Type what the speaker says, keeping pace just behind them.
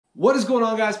What is going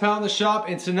on, guys? Pound in the shop,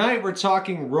 and tonight we're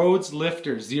talking Rhoads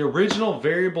lifters, the original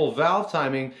variable valve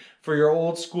timing for your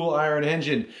old school iron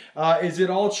engine. Is it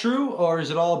all true or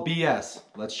is it all BS?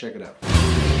 Let's check it out.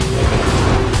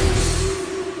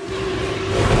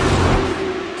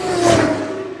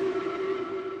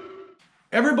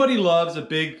 Everybody loves a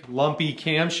big lumpy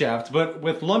camshaft, but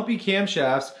with lumpy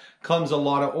camshafts comes a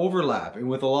lot of overlap, and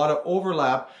with a lot of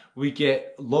overlap we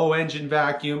get low engine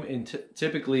vacuum and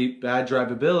typically bad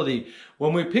drivability.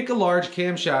 When we pick a large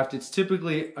camshaft, it's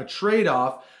typically a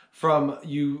trade-off from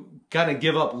you kind of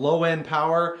give up low end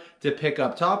power to pick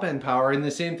up top end power, and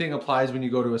the same thing applies when you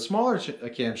go to a smaller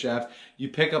camshaft. You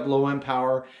pick up low end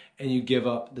power and you give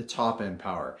up the top end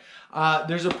power.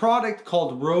 There's a product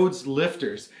called Rhoads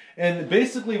lifters, and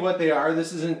basically what they are,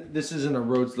 this isn't a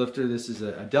Rhoads lifter, this is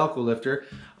a Delco lifter,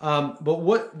 but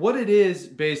what it is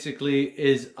basically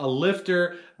is a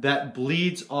lifter that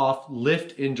bleeds off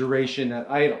lift in duration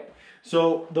at idle.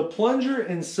 So the plunger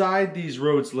inside these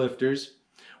Rhoads lifters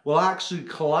will actually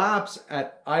collapse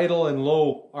at idle and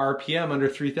low RPM, under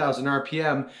 3000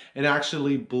 RPM, and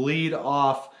actually bleed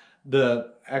off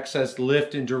the excess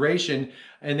lift and duration.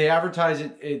 And they advertise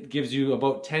it gives you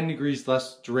about 10 degrees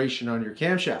less duration on your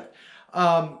camshaft.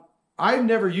 I've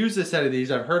never used a set of these.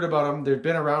 I've heard about them. They've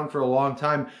been around for a long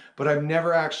time, but I've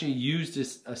never actually used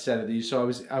a set of these.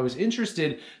 So I was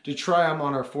interested to try them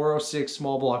on our 406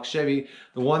 small block Chevy,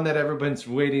 the one that everyone's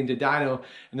waiting to dyno.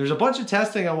 And there's a bunch of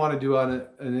testing I want to do on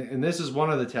it, and this is one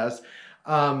of the tests.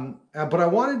 But I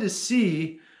wanted to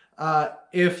see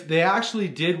if they actually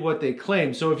did what they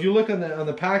claim. So if you look on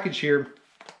the package here,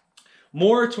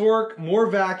 more torque, more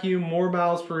vacuum, more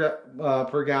miles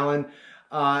per gallon.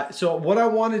 So what I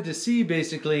wanted to see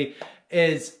basically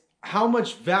is how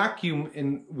much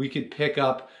vacuum we could pick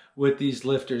up with these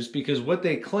lifters, because what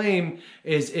they claim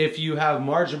is if you have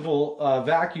marginal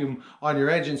vacuum on your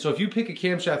engine, so if you pick a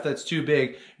camshaft that's too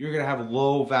big, you're going to have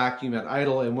low vacuum at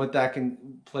idle, and what that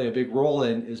can play a big role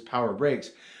in is power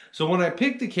brakes. So when I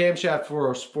picked the camshaft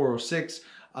for 406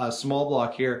 small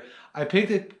block here, I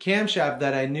picked a camshaft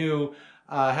that I knew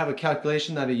I have a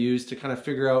calculation that I use to kind of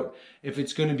figure out if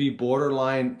it's going to be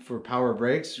borderline for power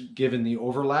brakes given the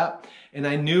overlap, and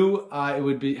I knew it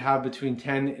would have between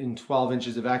 10 and 12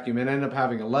 inches of vacuum, and I ended up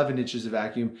having 11 inches of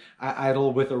vacuum at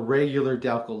idle with a regular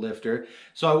Delco lifter.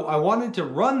 So I wanted to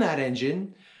run that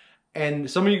engine,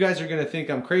 and some of you guys are going to think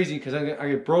I'm crazy because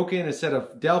I broke in a set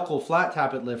of Delco flat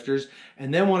tappet lifters,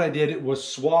 and then what I did was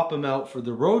swap them out for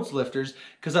the Rhoads lifters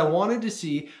because I wanted to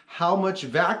see how much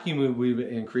vacuum would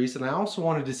increase, and I also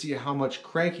wanted to see how much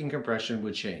cranking compression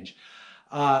would change.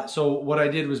 So what I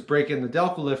did was break in the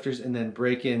Delco lifters and then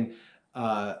break in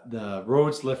the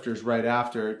Rhoads lifters right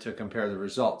after to compare the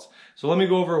results. So let me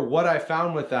go over what I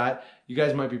found with that. You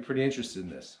guys might be pretty interested in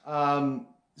this.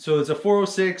 So it's a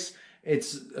 406.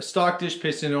 It's a stock dish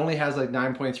piston. It only has like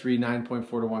 9.3, 9.4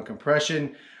 to 1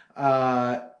 compression.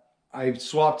 I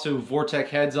swapped to Vortec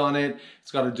heads on it.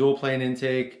 It's got a dual plane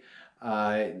intake.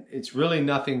 It's really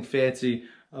nothing fancy,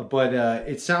 but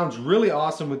it sounds really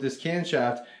awesome with this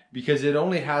camshaft because it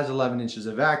only has 11 inches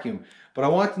of vacuum. But I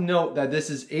want to note that this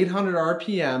is 800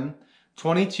 RPM,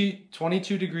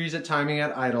 22 degrees at timing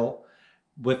at idle,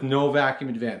 with no vacuum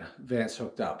advance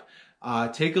hooked up.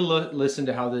 Take a listen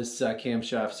to how this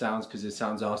camshaft sounds, because it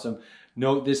sounds awesome.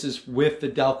 Note this is with the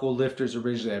Delco lifters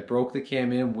originally. I broke the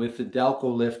cam in with the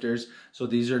Delco lifters, so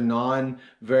these are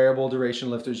non-variable duration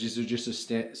lifters. These are just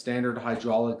a standard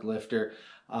hydraulic lifter,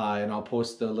 and I'll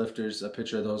post the lifters, a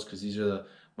picture of those, because these are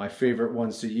my favorite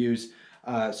ones to use.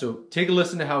 So take a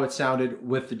listen to how it sounded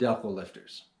with the Delco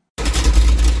lifters.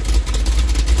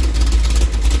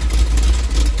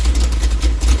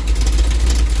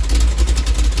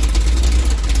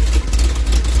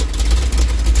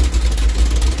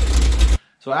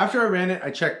 So after I ran it, I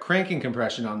checked cranking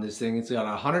compression on this thing. It's got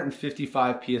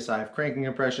 155 PSI of cranking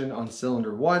compression on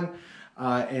cylinder 1,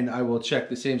 and I will check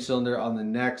the same cylinder on the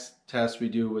next test we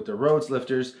do with the Rhoads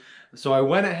lifters. So I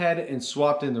went ahead and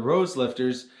swapped in the Rhoads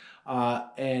lifters,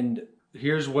 and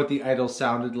here's what the idle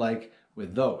sounded like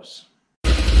with those.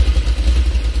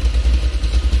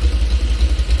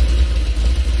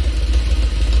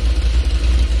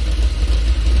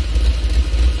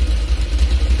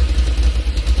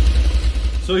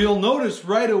 So you'll notice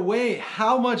right away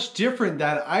how much different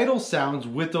that idle sounds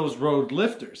with those Rhoads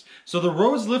lifters. So the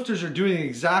Rhoads lifters are doing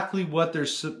exactly what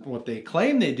they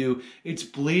claim they do. It's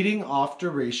bleeding off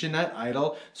duration at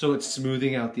idle, so it's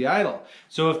smoothing out the idle.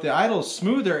 So if the idle is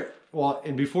smoother, well,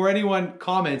 and before anyone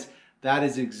comments, that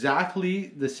is exactly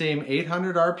the same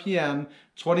 800 RPM,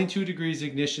 22 degrees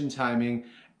ignition timing,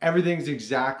 everything's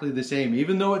exactly the same.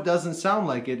 Even though it doesn't sound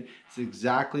like it, it's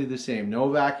exactly the same. No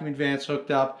vacuum advance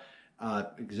hooked up,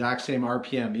 exact same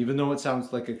RPM. Even though it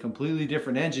sounds like a completely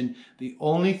different engine, the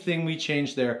only thing we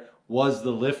changed there was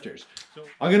the lifters. So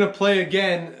I'm gonna play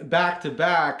again back to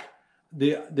back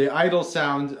the idle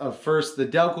sound of first the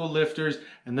Delco lifters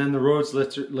and then the Rhoads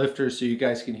lifters so you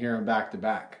guys can hear them back to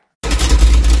back.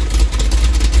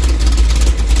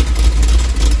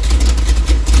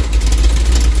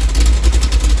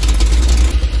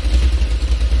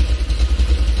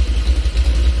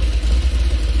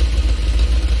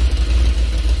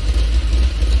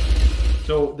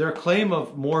 So their claim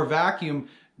of more vacuum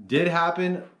did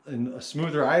happen and a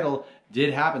smoother idle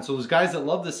did happen. So those guys that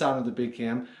love the sound of the big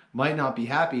cam might not be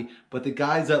happy, but the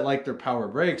guys that like their power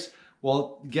brakes,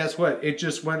 well, guess what? It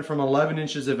just went from 11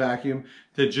 inches of vacuum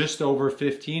to just over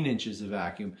 15 inches of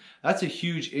vacuum. That's a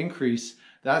huge increase.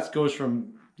 That goes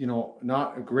from, you know,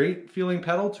 not a great feeling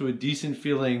pedal to a decent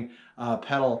feeling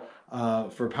pedal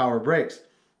for power brakes.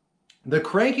 The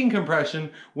cranking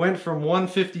compression went from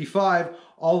 155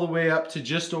 all the way up to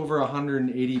just over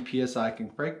 180 psi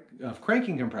of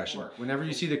cranking compression. Whenever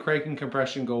you see the cranking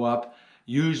compression go up,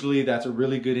 usually that's a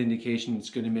really good indication it's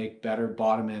going to make better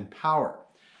bottom end power.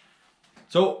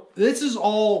 So this is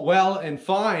all well and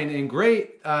fine and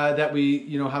great that we,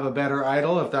 you know, have a better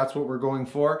idle if that's what we're going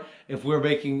for, if we're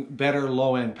making better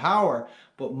low end power.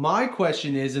 But my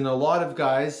question is, and a lot of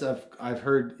guys, I've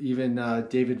heard even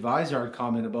David Vizard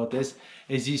comment about this,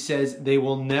 is he says they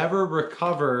will never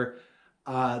recover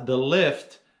the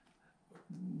lift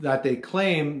that they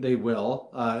claim they will.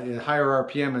 At higher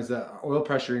RPM, as the oil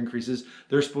pressure increases,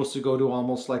 they're supposed to go to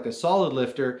almost like a solid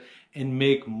lifter and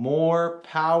make more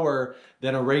power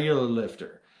than a regular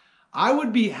lifter. I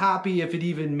would be happy if it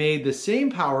even made the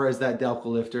same power as that Delco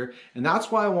lifter, and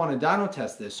that's why I want to dyno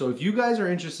test this. So if you guys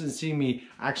are interested in seeing me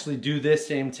actually do this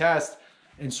same test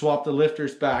and swap the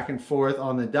lifters back and forth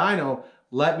on the dyno,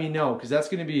 let me know, because that's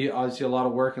going to be obviously a lot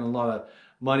of work and a lot of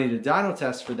money to dyno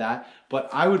test for that. But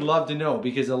I would love to know,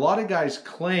 because a lot of guys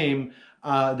claim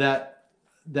that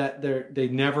they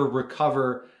never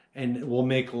recover and will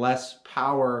make less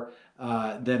power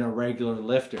than a regular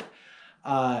lifter.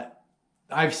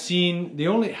 I've seen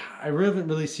I haven't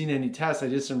really seen any tests. I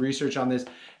did some research on this,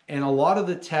 and a lot of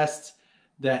the tests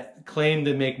that claim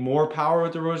to make more power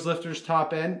with the Rhoads lifters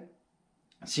top end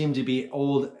seem to be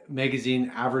old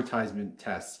magazine advertisement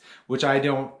tests, which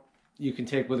you can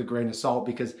take with a grain of salt,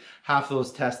 because half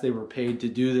those tests they were paid to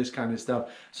do this kind of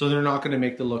stuff, so they're not going to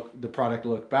make the product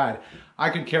look bad. I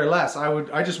could care less.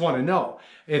 I just want to know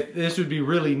if this would be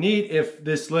really neat if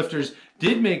this lifters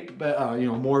did make you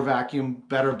know, more vacuum,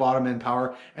 better bottom end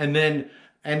power, and then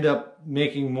end up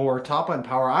making more top end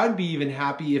power. I'd be even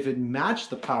happy if it matched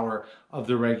the power of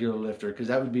the regular lifter, because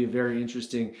that would be very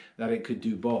interesting that it could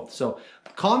do both. So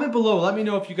comment below, let me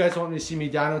know if you guys want me to see me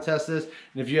dyno test this,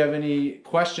 and if you have any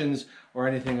questions or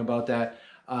anything about that.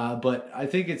 But I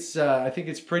think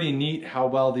it's pretty neat how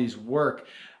well these work.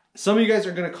 Some of you guys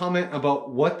are going to comment about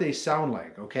what they sound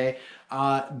like, okay?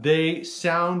 They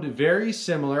sound very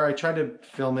similar. I tried to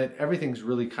film it. Everything's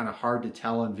really kind of hard to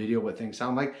tell on video what things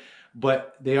sound like,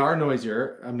 but they are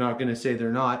noisier. I'm not going to say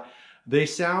they're not. They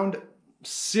sound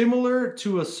similar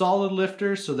to a solid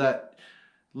lifter, so that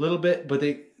little bit, but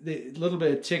they little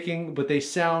bit of ticking, but they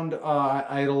sound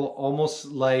idle almost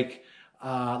like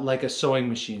a sewing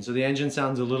machine. So the engine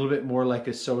sounds a little bit more like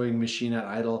a sewing machine at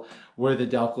idle, where the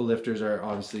Delco lifters are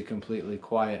obviously completely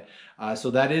quiet.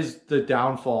 So that is the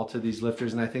downfall to these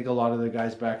lifters, and I think a lot of the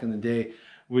guys back in the day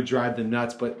would drive them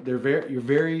nuts. But you're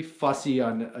very fussy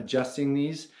on adjusting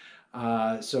these,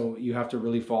 so you have to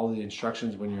really follow the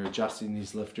instructions when you're adjusting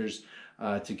these lifters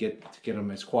to get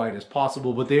them as quiet as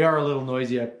possible. But they are a little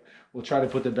noisy. I will try to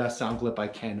put the best sound clip I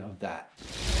can of that.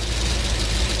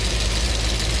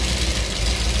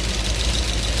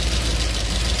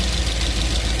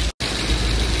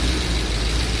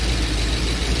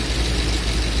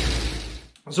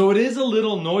 So it is a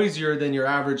little noisier than your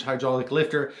average hydraulic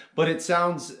lifter, but it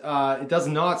sounds, it does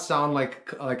not sound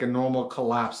like a normal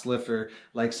collapsed lifter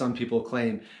like some people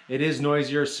claim. It is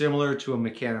noisier, similar to a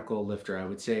mechanical lifter, I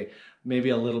would say, maybe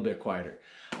a little bit quieter.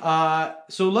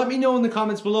 So let me know in the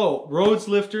comments below, Rhoads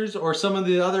lifters or some of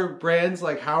the other brands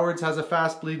like Howard's has a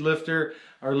fast bleed lifter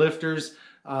or lifters.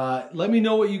 Let me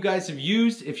know what you guys have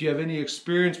used, if you have any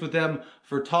experience with them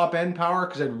for top end power,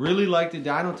 because I'd really like to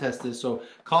dyno test this. So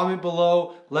comment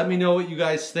below, let me know what you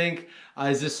guys think.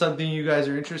 Is this something you guys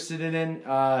are interested in?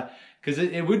 Because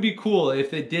it would be cool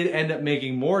if they did end up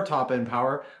making more top end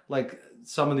power, like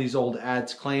some of these old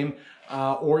ads claim,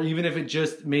 or even if it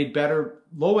just made better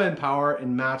low-end power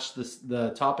and matched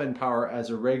the top-end power as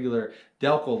a regular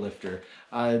Delco lifter.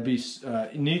 It'd be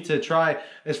neat to try.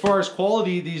 As far as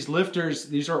quality, these lifters,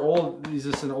 these are old, these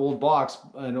is an old box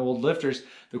and old lifters.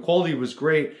 The quality was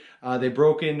great. They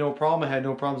broke in no problem. I had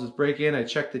no problems with break-in. I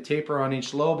checked the taper on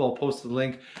each lobe. I'll post the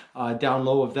link down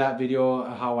low of that video,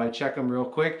 how I check them real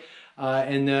quick.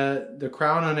 And the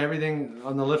crown on everything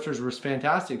on the lifters was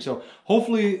fantastic. So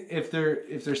hopefully, if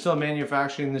they're still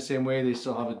manufacturing the same way, they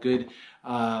still have a good,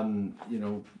 you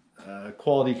know,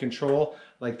 quality control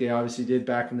like they obviously did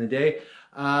back in the day.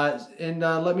 And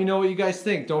let me know what you guys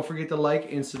think. Don't forget to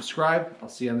like and subscribe. I'll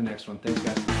see you on the next one. Thanks,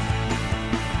 guys.